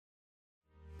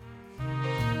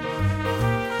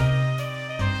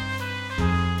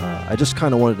I just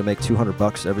kind of wanted to make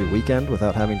 $200 every weekend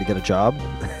without having to get a job.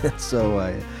 So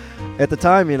at the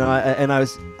time,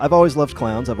 I've always loved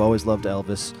clowns. I've always loved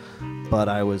Elvis, but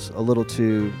I was a little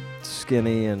too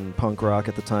skinny and punk rock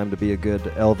at the time to be a good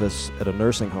Elvis at a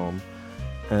nursing home.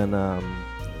 And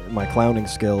my clowning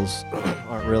skills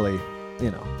aren't really,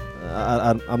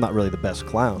 I'm not really the best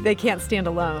clown. They can't stand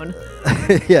alone.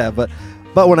 Yeah, but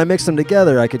when I mixed them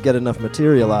together, I could get enough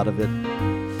material out of it.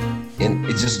 And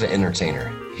it's just an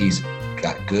entertainer. He's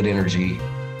got good energy,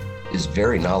 is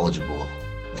very knowledgeable.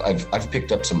 I've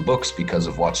picked up some books because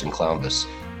of watching Clownvis.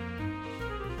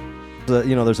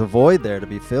 There's a void there to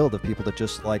be filled of people that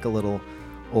just like a little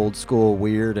old school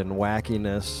weird and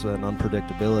wackiness and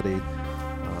unpredictability.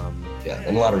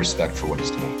 And a lot of respect for what he's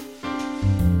doing.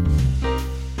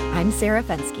 I'm Sarah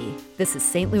Fensky. This is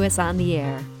St. Louis on the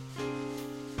Air.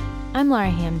 I'm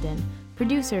Laura Hamden,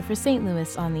 producer for St.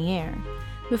 Louis on the Air.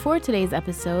 Before today's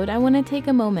episode, I want to take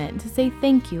a moment to say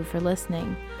thank you for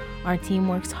listening. Our team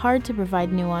works hard to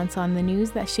provide nuance on the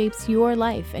news that shapes your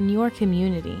life and your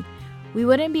community. We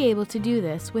wouldn't be able to do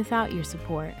this without your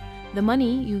support. The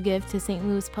money you give to St.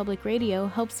 Louis Public Radio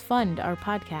helps fund our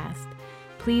podcast.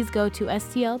 Please go to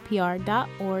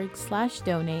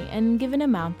stlpr.org/donate and give an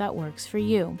amount that works for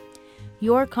you.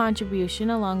 Your contribution,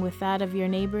 along with that of your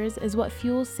neighbors, is what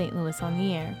fuels St. Louis on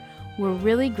the Air. We're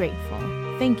really grateful.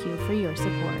 Thank you for your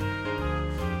support.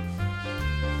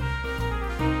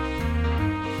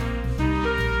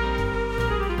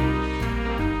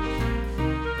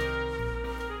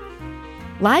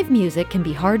 Live music can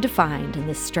be hard to find in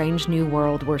this strange new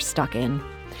world we're stuck in.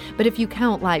 But if you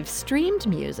count live streamed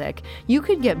music, you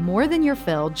could get more than your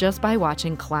fill just by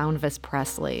watching Clownvis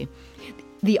Presley.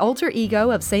 The alter ego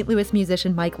of St. Louis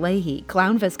musician Mike Leahy,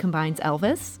 Clownvis combines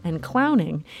Elvis and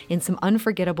clowning in some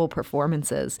unforgettable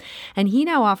performances. And he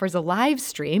now offers a live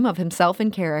stream of himself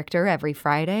in character every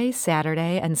Friday,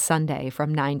 Saturday, and Sunday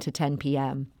from 9 to 10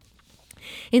 p.m.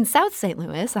 In South St.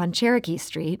 Louis, on Cherokee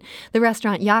Street, the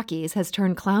restaurant Yaki's has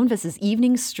turned Clownvis's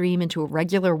evening stream into a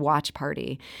regular watch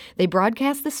party. They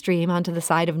broadcast the stream onto the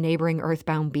side of neighboring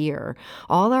Earthbound Beer.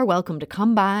 All are welcome to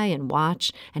come by and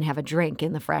watch and have a drink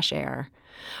in the fresh air.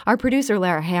 Our producer,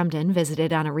 Lara Hamden,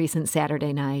 visited on a recent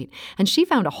Saturday night, and she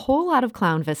found a whole lot of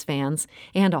Clownvis fans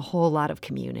and a whole lot of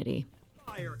community.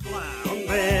 Fire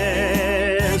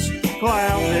Clownvis,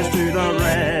 Clownvis to the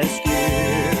rescue.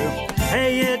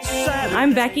 Hey, it's Saturday.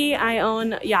 I'm Becky. I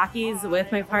own Yaki's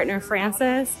with my partner,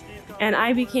 Francis, and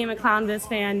I became a Clownvis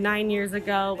fan 9 years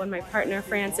ago when my partner,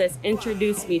 Francis,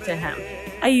 introduced me to him.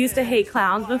 I used to hate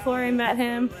clowns before I met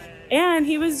him, and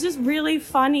he was just really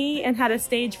funny and had a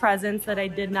stage presence that I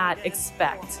did not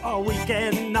expect. A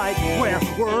weekend night where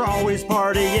we're always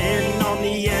partying on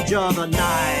the edge of the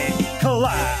night.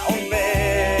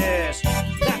 Clownvis,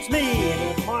 that's me,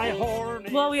 my horn.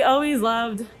 Well, we always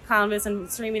loved Clownvis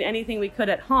and streaming anything we could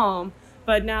at home,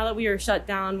 but now that we are shut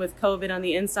down with COVID on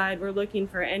the inside, we're looking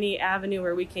for any avenue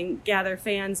where we can gather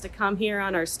fans to come here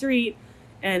on our street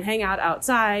and hang out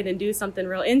outside and do something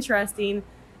real interesting.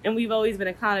 And we've always been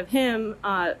a fan of him,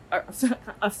 a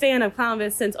fan of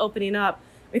Clownvis since opening up.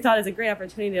 We thought it was a great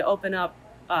opportunity to open up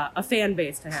a fan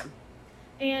base to him.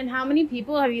 And how many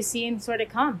people have you seen sort of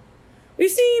come? We've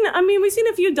seen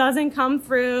a few dozen come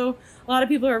through. A lot of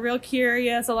people are real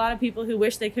curious. A lot of people who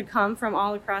wish they could come from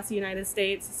all across the United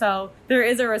States. So there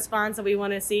is a response that we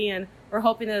want to see, and we're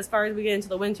hoping that as far as we get into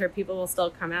the winter, people will still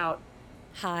come out.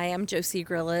 Hi, I'm Josie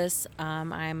Grillis.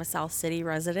 I'm a South City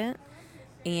resident.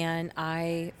 And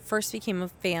I first became a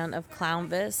fan of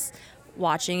Clownvis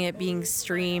watching it being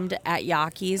streamed at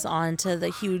Yaki's onto the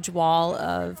huge wall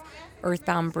of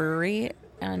Earthbound Brewery.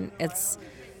 And it's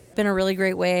been a really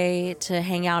great way to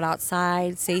hang out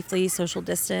outside safely, social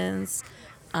distance,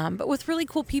 but with really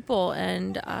cool people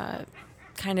and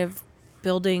kind of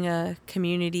building a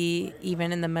community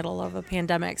even in the middle of a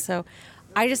pandemic. So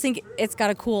I just think it's got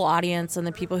a cool audience, and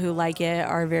the people who like it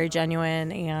are very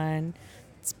genuine, and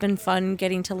it's been fun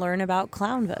getting to learn about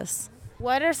Clownvis.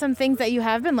 What are some things that you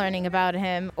have been learning about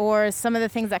him, or some of the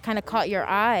things that kind of caught your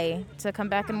eye to come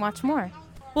back and watch more?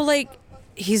 Well,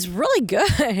 he's really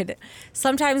good.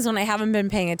 Sometimes when I haven't been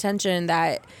paying attention,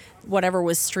 that whatever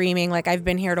was streaming, I've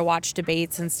been here to watch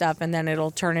debates and stuff, and then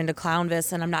it'll turn into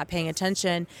Clownvis and I'm not paying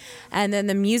attention. And then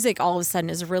the music all of a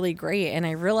sudden is really great, and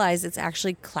I realize it's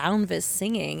actually Clownvis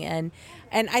singing. And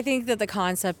I think that the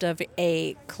concept of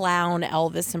a clown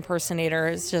Elvis impersonator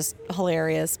is just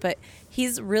hilarious, but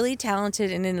he's really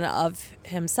talented in and of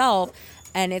himself,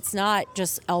 and it's not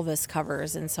just Elvis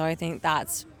covers. And so I think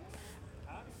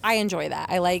I enjoy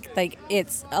that. I like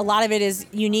it's a lot of it is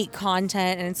unique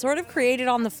content and it's sort of created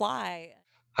on the fly.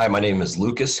 Hi, my name is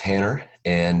Lucas Hanner,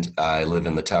 and I live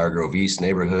in the Tower Grove East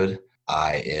neighborhood.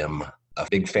 I am a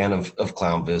big fan of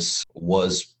Clownvis,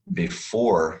 was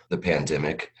before the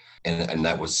pandemic, and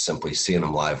that was simply seeing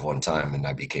him live one time, and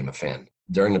I became a fan.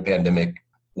 During the pandemic,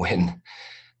 when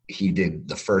he did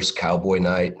the first Cowboy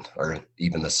Night, or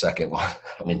even the second one,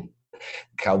 I mean,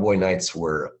 Cowboy Nights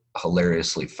were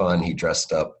hilariously fun. He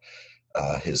dressed up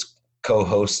his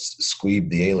co-host Squeeb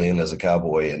the Alien as a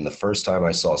cowboy, and the first time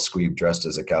I saw Squeeb dressed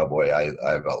as a cowboy,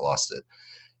 I about lost it.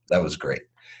 That was great.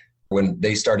 When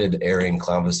they started airing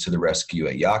Clownvis to the Rescue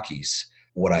at Yaki's,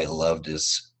 what I loved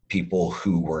is people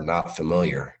who were not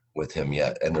familiar with him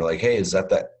yet, and they're like, "Hey, is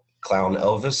that Clown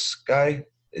Elvis guy?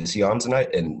 Is he on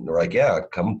tonight?" And they're like, "Yeah,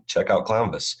 come check out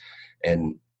Clownvis."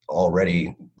 And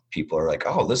already people are like,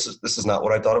 "Oh, this is not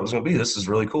what I thought it was going to be. This is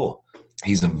really cool."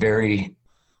 He's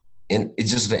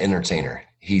it's just an entertainer.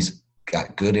 He's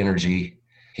got good energy.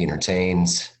 He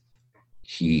entertains.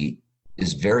 He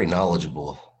is very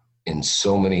knowledgeable in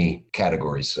so many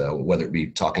categories, whether it be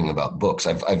talking about books.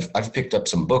 I've picked up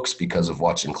some books because of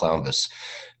watching Clownvis.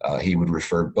 He would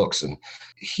refer books, and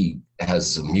he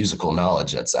has a musical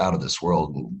knowledge that's out of this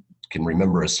world, and can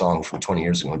remember a song from 20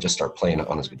 years ago and just start playing it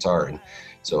on his guitar. And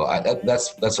so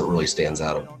that's what really stands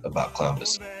out about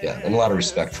Clownvis. Yeah, and a lot of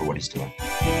respect for what he's doing.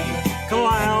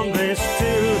 Clownvis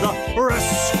to the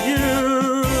rescue.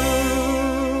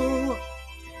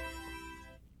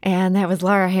 And that was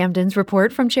Laura Hamden's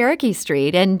report from Cherokee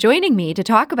Street. And joining me to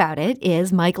talk about it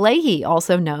is Mike Leahy,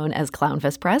 also known as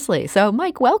Clownvis Presley. So,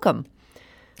 Mike, welcome.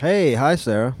 Hey, hi,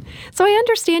 Sarah. So I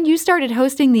understand you started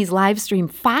hosting these live stream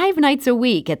 5 nights a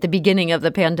week at the beginning of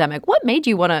the pandemic. What made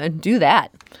you want to do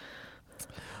that?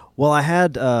 Well, I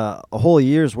had a whole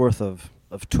year's worth of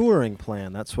touring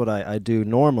planned. That's what I do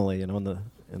normally. You know, in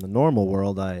the normal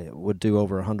world, I would do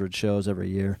over 100 shows every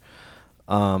year.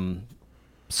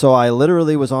 So I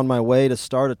literally was on my way to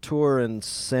start a tour in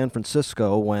San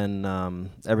Francisco when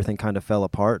everything kind of fell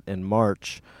apart in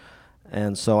March.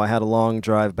 And so I had a long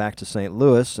drive back to St.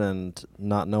 Louis, and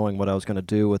not knowing what I was going to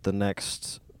do with the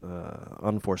next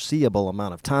unforeseeable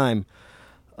amount of time,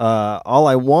 all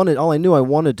I knew I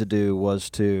wanted to do was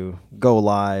to go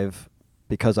live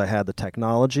because I had the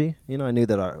technology. You know, I knew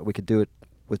that we could do it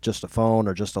with just a phone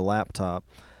or just a laptop.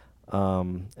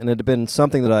 And it had been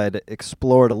something that I had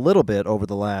explored a little bit over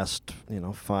the last,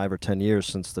 5 or 10 years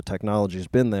since the technology's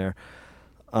been there.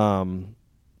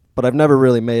 But I've never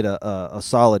really made a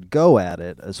solid go at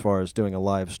it as far as doing a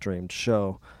live streamed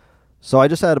show. So I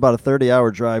just had about a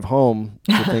 30-hour drive home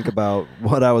to think about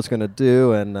what I was going to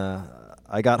do, and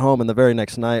I got home, and the very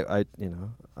next night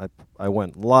I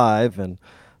went live, and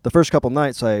the first couple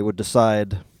nights I would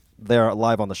decide there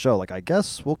live on the show, like, I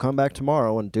guess we'll come back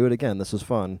tomorrow and do it again. This is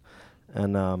fun.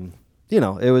 And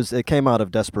it came out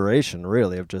of desperation,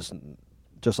 really, of just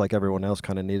like everyone else,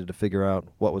 kind of needed to figure out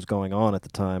what was going on at the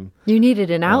time. You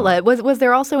needed an outlet. Was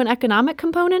there also an economic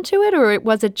component to it, or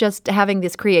was it just having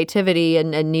this creativity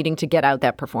and needing to get out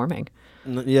that performing?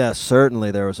 Yeah,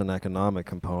 certainly there was an economic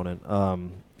component.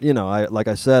 Like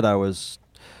I said, I was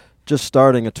just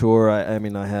starting a tour. I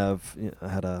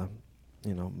had a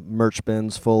merch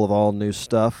bins full of all new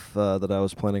stuff that I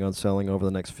was planning on selling over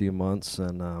the next few months,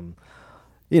 and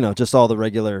just all the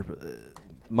regular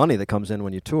money that comes in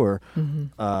when you tour,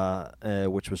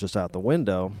 which was just out the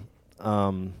window.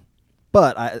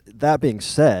 But that being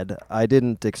said, I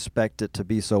didn't expect it to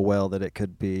be so well that it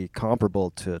could be comparable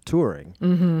to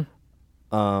touring.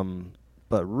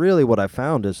 But really what I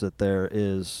found is that there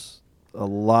is a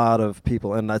lot of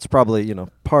people, and that's probably,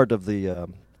 part of the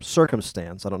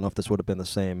circumstance. I don't know if this would have been the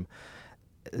same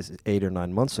 8 or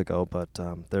 9 months ago, but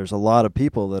there's a lot of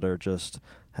people that are just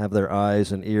have their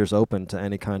eyes and ears open to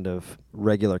any kind of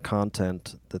regular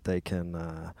content that they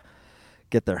can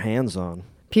get their hands on.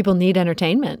 People need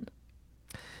entertainment.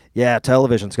 Yeah,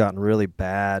 television's gotten really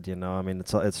bad,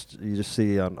 it's you just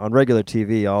see on regular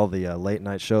TV, all the late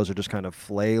night shows are just kind of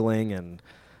flailing, and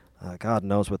God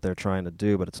knows what they're trying to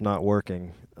do, but it's not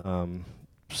working.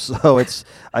 So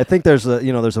I think there's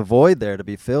a void there to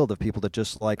be filled of people that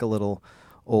just like a little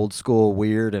old school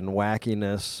weird and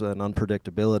wackiness and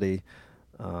unpredictability,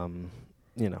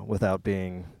 without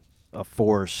being a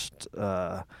forced,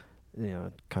 kind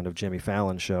of Jimmy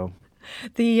Fallon show.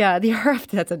 The RFT,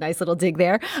 that's a nice little dig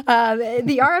there.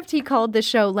 The RFT called the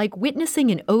show like witnessing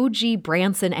an O.G.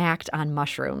 Branson act on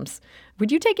mushrooms.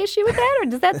 Would you take issue with that, or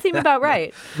does that seem about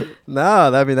right?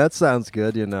 No, that sounds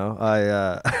good.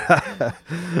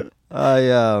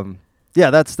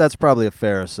 That's probably a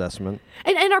fair assessment.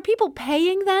 And are people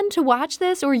paying then to watch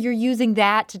this, or you're using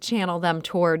that to channel them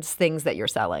towards things that you're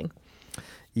selling?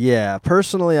 Yeah,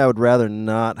 personally, I would rather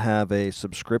not have a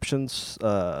subscriptions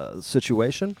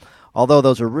situation. Although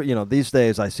those are, these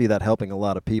days I see that helping a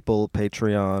lot of people,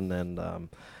 Patreon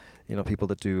and people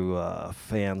that do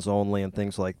fans only and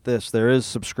things like this. There is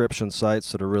subscription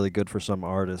sites that are really good for some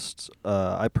artists.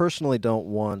 I personally don't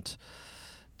want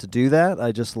to do that.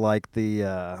 I just like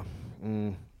the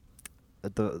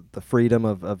freedom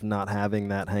of not having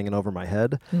that hanging over my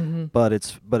head. Mm-hmm. But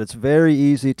it's very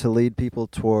easy to lead people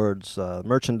towards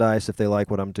merchandise if they like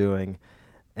what I'm doing,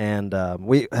 and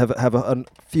we have a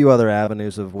few other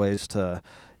avenues of ways to,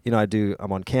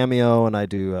 I'm on Cameo and I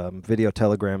do video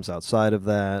telegrams outside of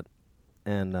that,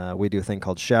 and we do a thing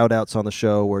called shout outs on the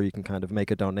show where you can kind of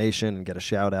make a donation and get a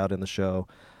shout out in the show.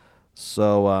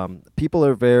 So people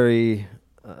are very.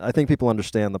 I think people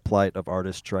understand the plight of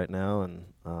artists right now, and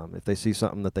if they see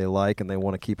something that they like and they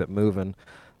want to keep it moving,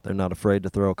 they're not afraid to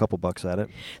throw a couple bucks at it.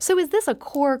 So is this a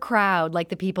core crowd, like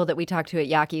the people that we talk to at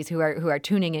Yaki's who are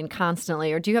tuning in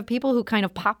constantly, or do you have people who kind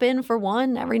of pop in for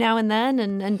one every now and then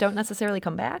and don't necessarily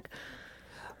come back?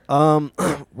 Well,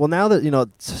 now that,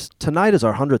 tonight is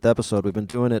our 100th episode. We've been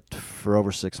doing it for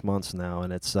over 6 months now,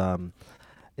 and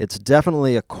it's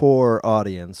definitely a core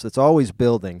audience. It's always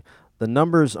building. The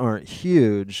numbers aren't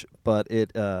huge, but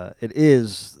it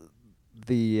is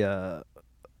the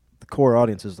core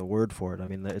audience is the word for it. I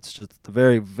mean, it's just a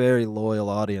very, very loyal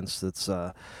audience that's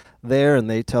there, and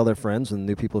they tell their friends, and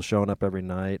new people showing up every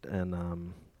night.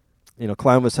 And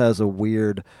Clownvis has a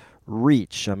weird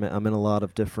reach. I'm in a lot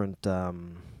of different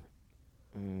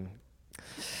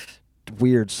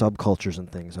weird subcultures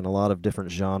and things, and a lot of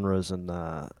different genres and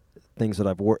things that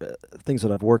I've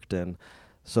worked in.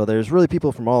 So there's really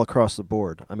people from all across the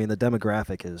board. I mean, the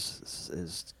demographic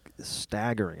is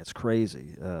staggering. It's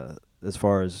crazy as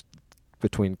far as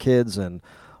between kids and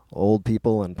old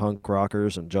people and punk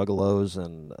rockers and juggalos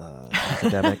and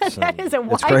academics. And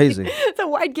it's crazy. It's a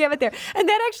wide gamut there. And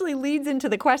that actually leads into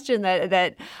the question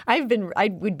that I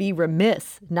would be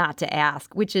remiss not to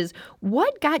ask, which is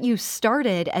what got you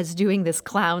started as doing this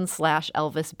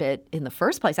clown/Elvis bit in the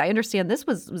first place? I understand this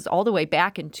was all the way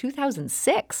back in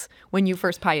 2006 when you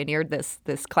first pioneered this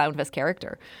Clownvis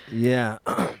character. Yeah.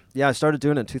 Yeah, I started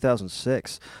doing it in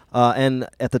 2006. And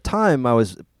at the time I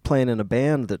was playing in a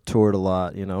band that toured a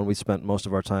lot, and we spent most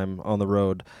of our time on the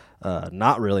road,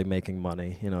 not really making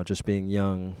money, just being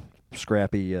young,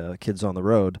 scrappy kids on the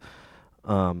road.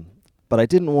 But I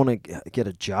didn't want to get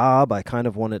a job. I kind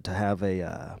of wanted to have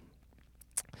a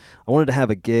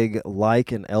gig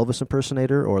like an Elvis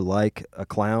impersonator or like a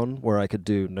clown, where I could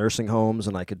do nursing homes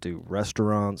and I could do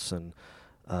restaurants, and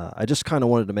I just kind of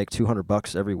wanted to make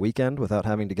 $200 every weekend without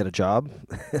having to get a job.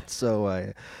 So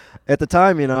at the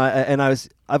time,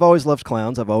 I've always loved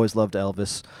clowns. I've always loved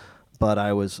Elvis, but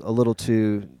I was a little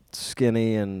too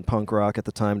skinny and punk rock at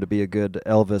the time to be a good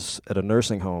Elvis at a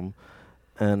nursing home.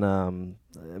 And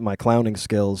my clowning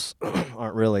skills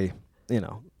aren't really,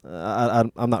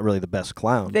 I'm not really the best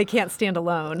clown. They can't stand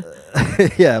alone.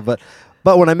 Yeah, but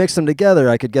when I mixed them together,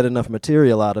 I could get enough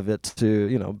material out of it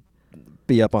to,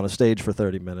 be up on a stage for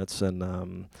 30 minutes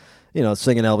and,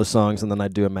 singing Elvis songs, and then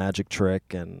I'd do a magic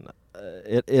trick, and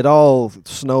it all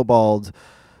snowballed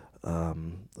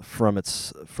from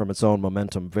its own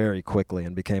momentum very quickly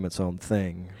and became its own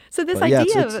thing. So this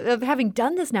idea of having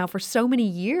done this now for so many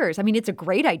years, I mean, it's a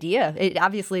great idea.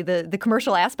 Obviously, the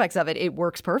commercial aspects of it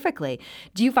works perfectly.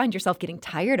 Do you find yourself getting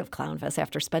tired of Clownvis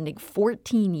after spending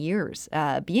 14 years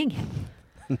being him?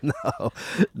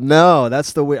 No,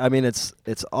 that's the way. I mean, it's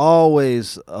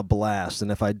always a blast,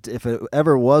 and if it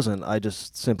ever wasn't, I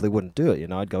just simply wouldn't do it.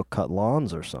 I'd go cut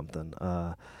lawns or something.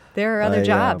 There are other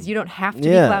jobs. You don't have to be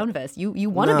Clownvis. You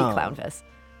want to be Clownvis.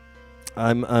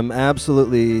 I'm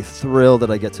absolutely thrilled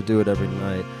that I get to do it every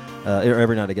night.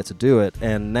 Every night I get to do it,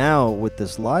 and now with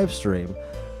this live stream,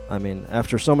 I mean,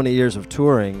 after so many years of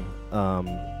touring,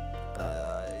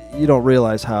 you don't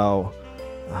realize how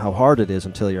hard it is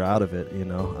until you're out of it,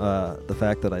 the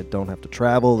fact that I don't have to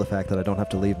travel, the fact that I don't have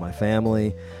to leave my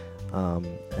family,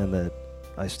 and that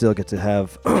I still get to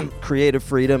have creative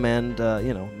freedom and,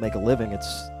 make a living.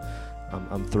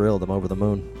 I'm thrilled. I'm over the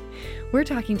moon. We're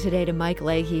talking today to Mike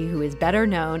Leahy, who is better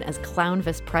known as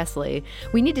Clownvis Presley.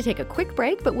 We need to take a quick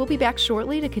break, but we'll be back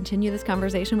shortly to continue this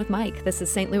conversation with Mike. This is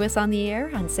St. Louis on the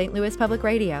Air on St. Louis Public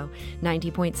Radio,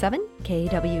 90.7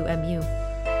 KWMU.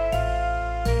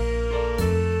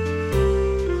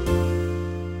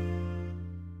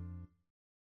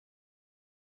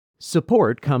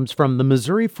 Support comes from the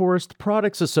Missouri Forest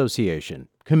Products Association,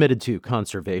 committed to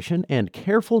conservation and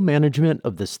careful management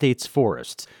of the state's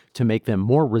forests to make them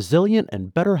more resilient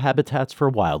and better habitats for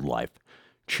wildlife.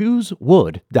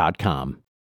 ChooseWood.com.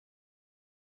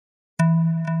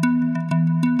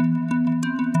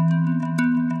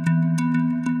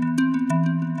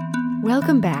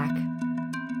 Welcome back.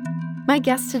 My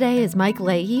guest today is Mike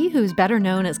Leahy, who's better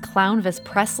known as Clownvis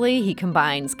Presley. He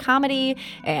combines comedy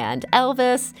and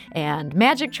Elvis and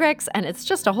magic tricks, and it's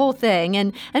just a whole thing.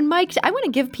 And Mike, I want to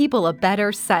give people a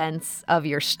better sense of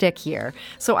your shtick here.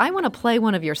 So I want to play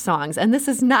one of your songs, and this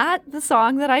is not the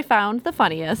song that I found the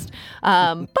funniest,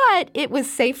 but it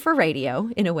was safe for radio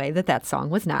in a way that song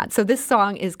was not. So this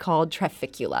song is called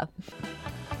Trafficula.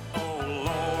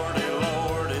 Oh,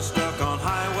 Lordy, stuck on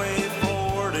Highway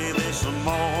 40 this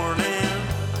morning.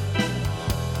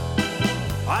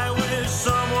 I wish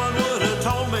someone would have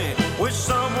told me, wish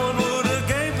someone would have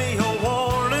gave me a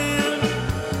warning.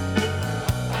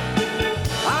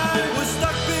 I was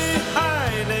stuck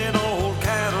behind an old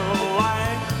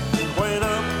Cadillac, went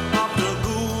up the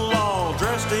ghoul all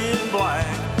dressed in black.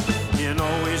 You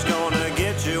know he's gonna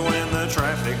get you when the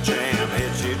traffic jam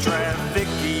hits you,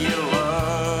 Trafficula.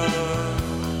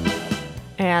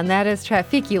 And that is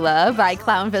Trafficula by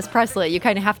Clownvis Presley. You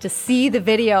kind of have to see the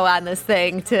video on this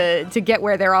thing to get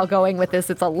where they're all going with this.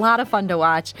 It's a lot of fun to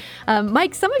watch.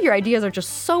 Mike, some of your ideas are just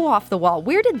so off the wall.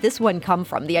 Where did this one come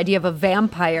from? The idea of a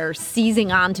vampire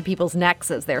seizing onto people's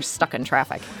necks as they're stuck in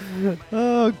traffic.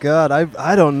 Oh, God.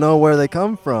 I don't know where they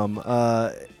come from.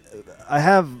 I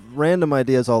have random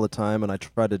ideas all the time, and I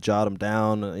try to jot them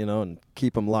down, and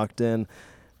keep them locked in.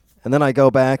 And then I go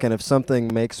back, and if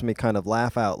something makes me kind of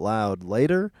laugh out loud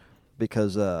later,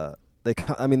 because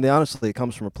honestly, it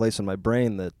comes from a place in my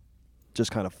brain that just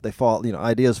kind of,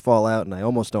 ideas fall out, and I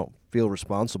almost don't feel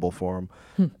responsible for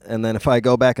them. And then if I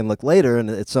go back and look later, and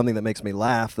it's something that makes me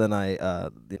laugh, then I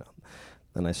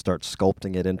start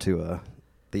sculpting it into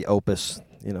the opus,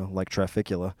 like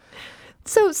Trafficula.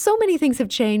 So many things have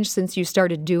changed since you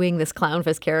started doing this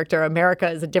Clownvis character. America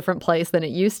is a different place than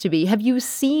it used to be. Have you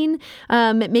seen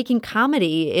making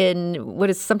comedy in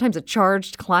what is sometimes a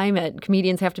charged climate?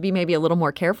 Comedians have to be maybe a little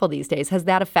more careful these days. Has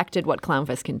that affected what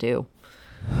Clownvis can do?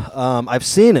 I've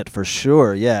seen it for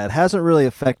sure, yeah. It hasn't really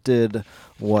affected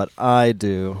what I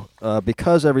do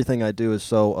because everything I do is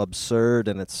so absurd,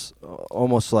 and it's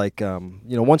almost like,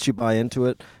 once you buy into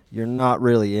it, you're not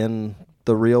really in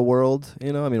the real world,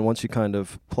 once you kind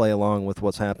of play along with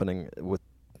what's happening with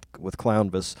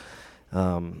Clownvis,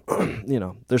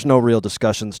 there's no real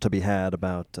discussions to be had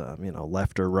about,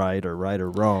 left or right or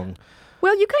wrong.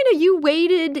 Well, you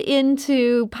waded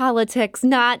into politics,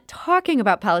 not talking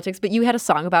about politics, but you had a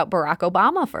song about Barack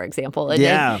Obama, for example.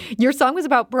 And your song was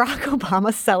about Barack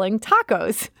Obama selling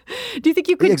tacos. Do you think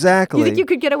you could? Exactly. Do you think you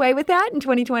could get away with that in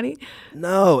 2020?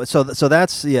 No. So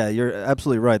that's, you're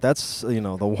absolutely right. That's, the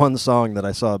one song that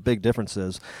I saw a big difference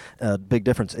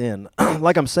in.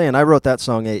 Like I'm saying, I wrote that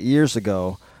song 8 years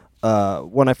ago.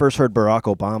 When I first heard Barack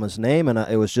Obama's name, and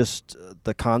it was just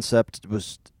the concept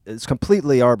it's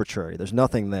completely arbitrary. There's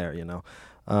nothing there,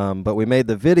 But we made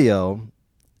the video,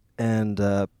 and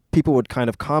people would kind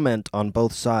of comment on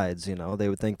both sides. They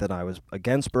would think that I was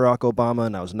against Barack Obama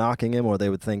and I was knocking him, or they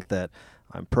would think that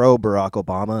I'm pro Barack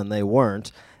Obama and they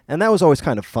weren't. And that was always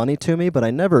kind of funny to me, but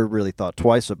I never really thought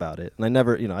twice about it. And I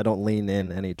never, I don't lean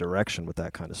in any direction with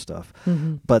that kind of stuff.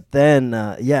 Mm-hmm. But then,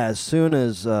 as soon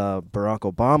as Barack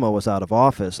Obama was out of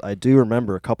office, I do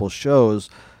remember a couple shows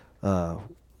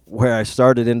where I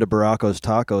started into Baracko's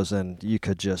Tacos, and you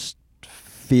could just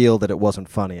feel that it wasn't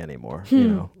funny anymore,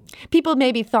 People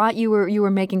maybe thought you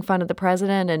were making fun of the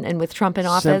president, and with Trump in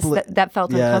office, that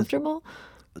felt uncomfortable?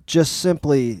 Just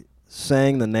simply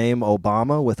saying the name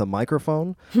Obama with a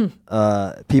microphone,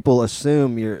 people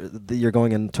assume you're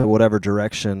going into whatever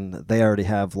direction they already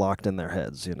have locked in their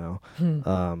heads. You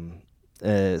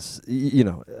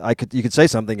could say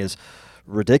something as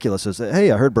ridiculous as,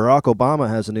 "Hey, I heard Barack Obama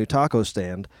has a new taco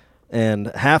stand," and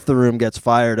half the room gets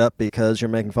fired up because you're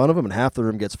making fun of him, and half the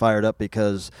room gets fired up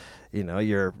because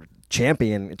you're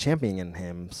championing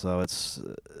him. So it's.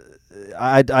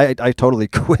 I totally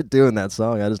quit doing that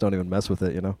song. I just don't even mess with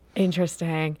it,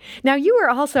 Interesting. Now, you were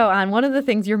also on, one of the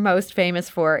things you're most famous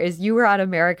for is you were on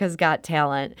America's Got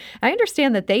Talent. I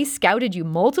understand that they scouted you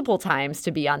multiple times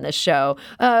to be on this show.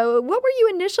 What were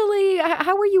you initially,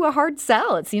 how were you a hard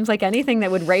sell? It seems like anything that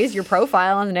would raise your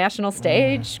profile on the national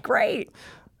stage, great.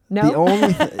 No?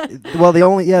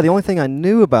 The only thing I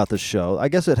knew about the show, I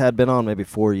guess it had been on maybe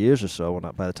 4 years or so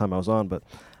by the time I was on, but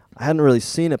I hadn't really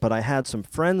seen it, but I had some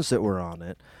friends that were on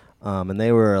it, and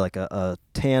they were like a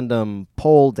tandem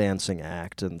pole dancing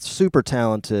act and super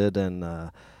talented.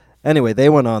 And anyway, they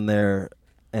went on there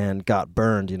and got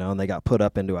burned, and they got put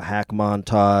up into a hack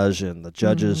montage, and the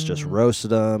judges just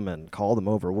roasted them and called them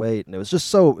overweight, and it was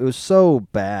so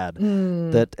bad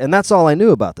and that's all I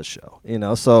knew about the show,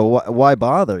 So why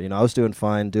bother? I was doing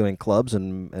fine doing clubs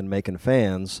and making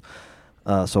fans.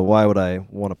 So why would I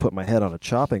want to put my head on a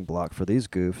chopping block for these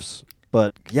goofs?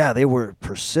 But yeah, they were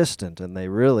persistent, and they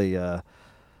really,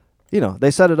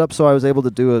 they set it up so I was able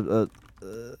to do a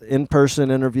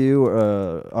in-person interview,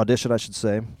 audition, I should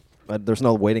say. There's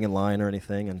no waiting in line or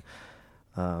anything, and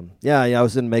I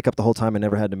was in makeup the whole time. I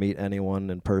never had to meet anyone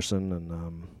in person,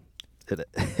 and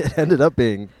it ended up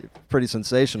being pretty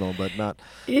sensational, but not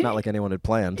like anyone had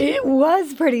planned. It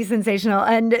was pretty sensational,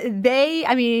 and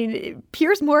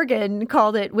Piers Morgan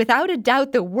called it without a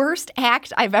doubt the worst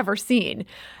act I've ever seen.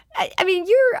 I mean,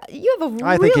 you have a really...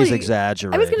 I think he's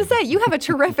exaggerating. I was going to say, you have a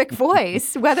terrific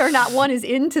voice, whether or not one is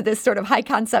into this sort of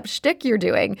high-concept shtick you're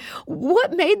doing.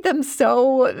 What made them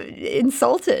so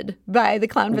insulted by the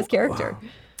Clownvis character?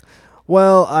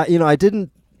 Well, I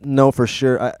didn't know for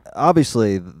sure.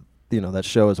 Obviously, that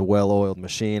show is a well-oiled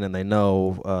machine, and they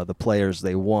know the players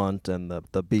they want and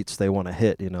the beats they want to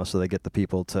hit, so they get the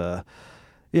people to,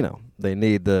 they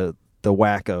need the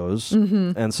wackos.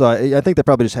 Mm-hmm. And so I think they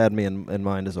probably just had me in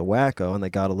mind as a wacko, and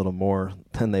they got a little more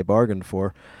than they bargained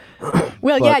for.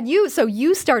 Well,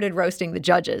 you started roasting the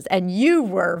judges, and you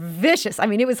were vicious. I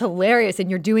mean, it was hilarious,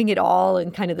 and you're doing it all in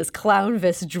kind of this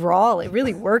Clownvis drawl. It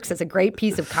really works as a great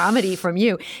piece of comedy from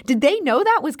you. Did they know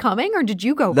that was coming, or did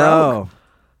you go rogue?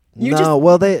 You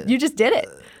just did it.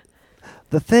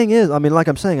 The thing is, like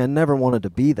I'm saying, I never wanted to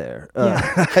be there.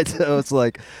 It's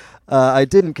like... I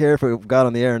didn't care if it got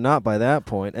on the air or not by that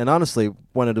point. And honestly,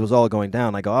 when it was all going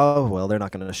down, I go, oh, well, they're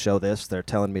not going to show this. They're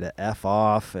telling me to F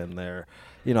off. And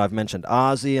I've mentioned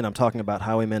Ozzy, and I'm talking about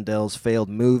Howie Mandel's failed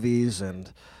movies.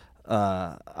 And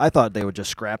I thought they would just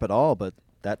scrap it all, but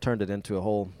that turned it into a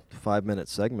whole 5-minute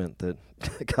segment that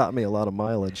got me a lot of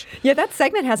mileage. Yeah, that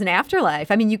segment has an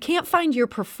afterlife. I mean, you can't find your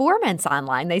performance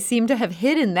online. They seem to have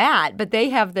hidden that, but they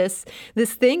have this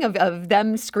thing of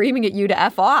them screaming at you to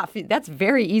F off. That's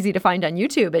very easy to find on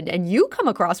YouTube, and you come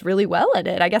across really well at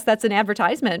it. I guess that's an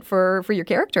advertisement for your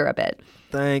character a bit.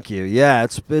 Thank you. Yeah,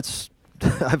 it's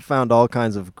I've found all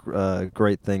kinds of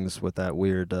great things with that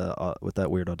weird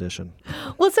audition.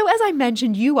 Well, so as I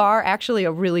mentioned, you are actually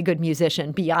a really good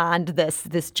musician beyond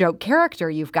this joke character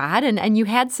you've got, and you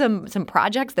had some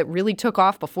projects that really took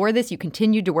off before this. You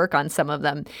continued to work on some of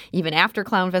them even after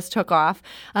Clownvis took off.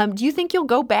 Do you think you'll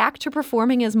go back to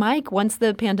performing as Mike once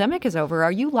the pandemic is over?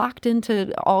 Are you locked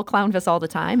into all Clownvis all the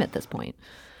time at this point?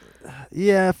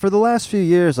 Yeah, for the last few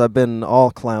years, I've been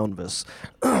all Clownvis.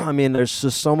 There's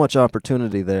just so much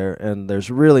opportunity there, and there's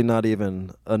really not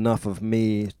even enough of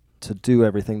me to do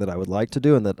everything that I would like to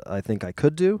do and that I think I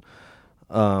could do.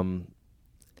 And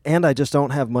I just don't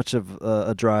have much of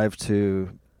a drive to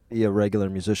be a regular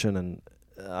musician, and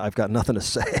I've got nothing to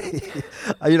say.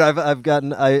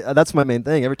 That's my main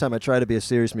thing. Every time I try to be a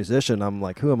serious musician, I'm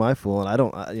like, who am I fooling? I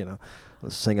don't,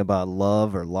 sing about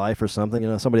love or life or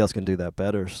something. Somebody else can do that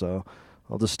better, so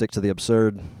I'll just stick to the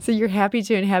absurd. So you're happy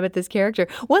to inhabit this character.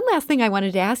 One last thing I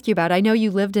wanted to ask you about. I know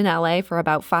you lived in L.A. for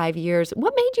about 5 years.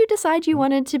 What made you decide you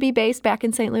wanted to be based back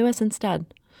in St. Louis instead?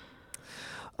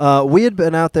 We had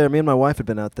been out there. Me and my wife had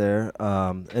been out there,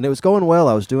 and it was going well.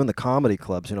 I was doing the comedy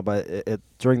clubs.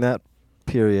 During that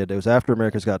period, it was after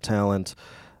America's Got Talent,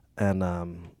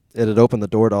 and it had opened the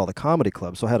door to all the comedy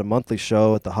clubs. So I had a monthly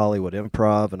show at the Hollywood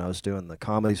Improv, and I was doing the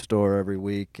Comedy Store every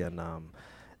week, and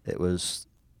it was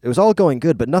all going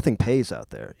good, but nothing pays out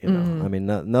there.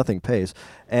 Nothing pays.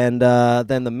 And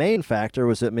then the main factor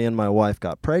was that me and my wife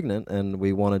got pregnant, and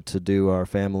we wanted to do our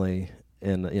family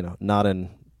not in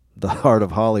the heart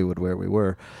of Hollywood where we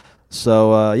were.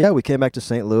 So we came back to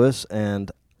St. Louis,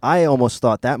 and I almost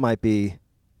thought that might be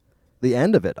the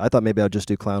end of it. I thought maybe I'd just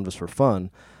do Clownvis for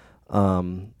fun.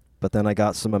 But then I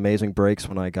got some amazing breaks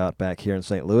when I got back here in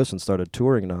St. Louis and started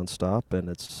touring nonstop, and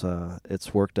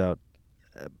it's worked out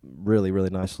really,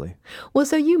 really nicely. Well,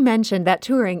 so you mentioned that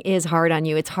touring is hard on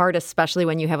you. It's hard, especially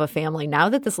when you have a family. Now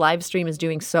that this live stream is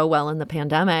doing so well in the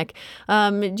pandemic,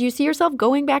 do you see yourself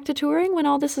going back to touring when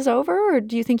all this is over, or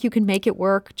do you think you can make it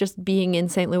work just being in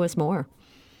St. Louis more?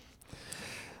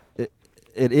 It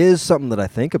is something that I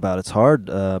think about. It's hard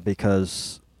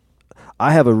because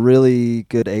I have a really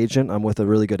good agent. I'm with a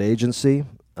really good agency,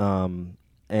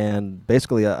 and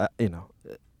basically, I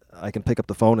can pick up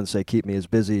the phone and say, keep me as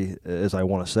busy as I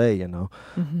want to say,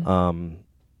 Mm-hmm.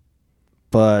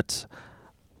 But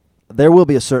there will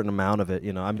be a certain amount of it.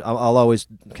 I'll always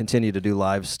continue to do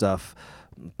live stuff,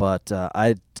 but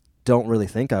I don't really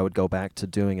think I would go back to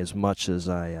doing as much as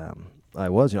I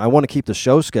was. I want to keep the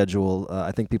show schedule.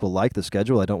 I think people like the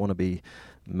schedule. I don't want to be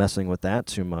messing with that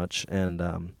too much,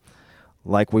 and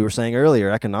like we were saying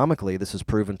earlier, economically, this has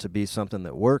proven to be something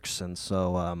that works, and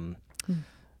so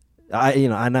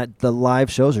The live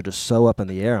shows are just so up in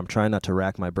the air. I'm trying not to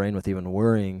rack my brain with even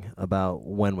worrying about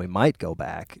when we might go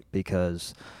back,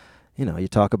 because, you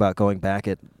talk about going back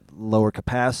at lower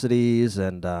capacities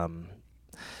and,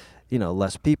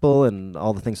 less people and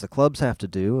all the things the clubs have to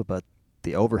do, but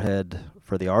the overhead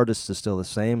for the artists is still the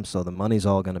same, so the money's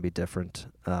all going to be different.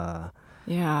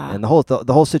 Yeah. And the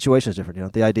whole situation is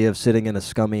different. The idea of sitting in a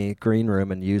scummy green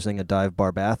room and using a dive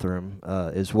bar bathroom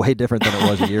is way different than it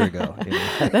was a year ago.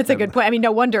 That's a good point. I mean,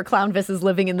 no wonder Clownvis is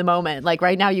living in the moment. Like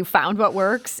right now, you found what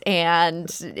works, and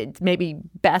it's maybe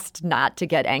best not to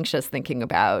get anxious thinking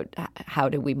about how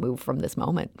do we move from this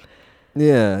moment.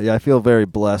 Yeah, I feel very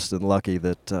blessed and lucky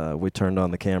that we turned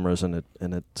on the cameras and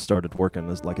it started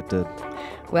working like it did.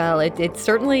 Well, it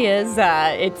certainly is.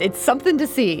 It's something to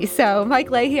see. So, Mike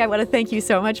Leahy, I want to thank you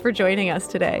so much for joining us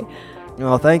today.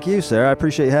 Well, thank you, Sarah. I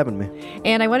appreciate you having me.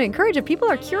 And I want to encourage, if people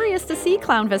are curious to see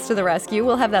Clownvis to the Rescue,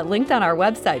 we'll have that linked on our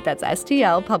website. That's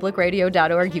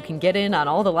stlpublicradio.org. You can get in on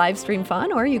all the live stream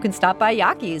fun, or you can stop by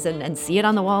Yaki's and see it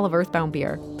on the wall of Earthbound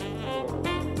Beer.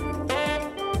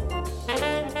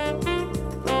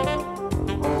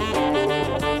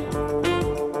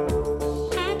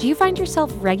 Do you find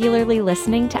yourself regularly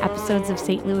listening to episodes of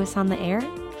St. Louis on the Air?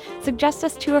 Suggest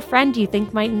us to a friend you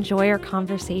think might enjoy our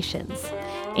conversations.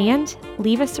 And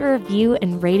leave us a review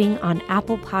and rating on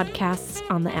Apple Podcasts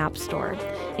on the App Store.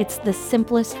 It's the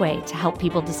simplest way to help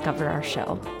people discover our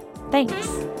show. Thanks.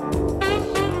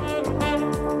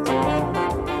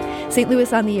 St.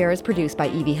 Louis on the Air is produced by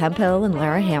Evie Hemphill and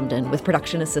Lara Hamden, with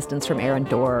production assistance from Aaron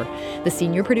Dorr. The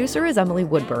senior producer is Emily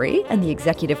Woodbury, and the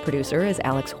executive producer is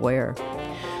Alex Hoyer.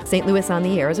 St. Louis on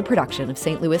the Air is a production of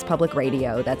St. Louis Public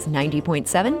Radio. That's 90.7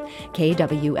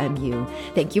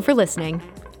 KWMU. Thank you for listening.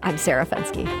 I'm Sarah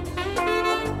Fenske.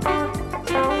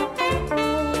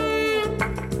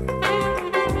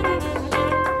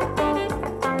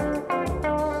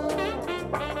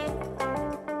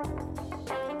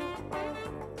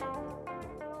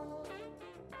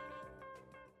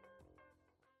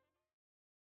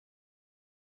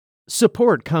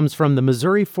 Support comes from the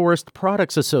Missouri Forest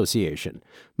Products Association.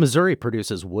 Missouri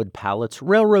produces wood pallets,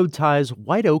 railroad ties,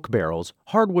 white oak barrels,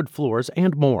 hardwood floors,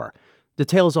 and more.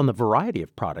 Details on the variety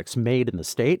of products made in the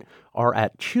state are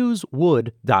at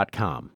choosewood.com.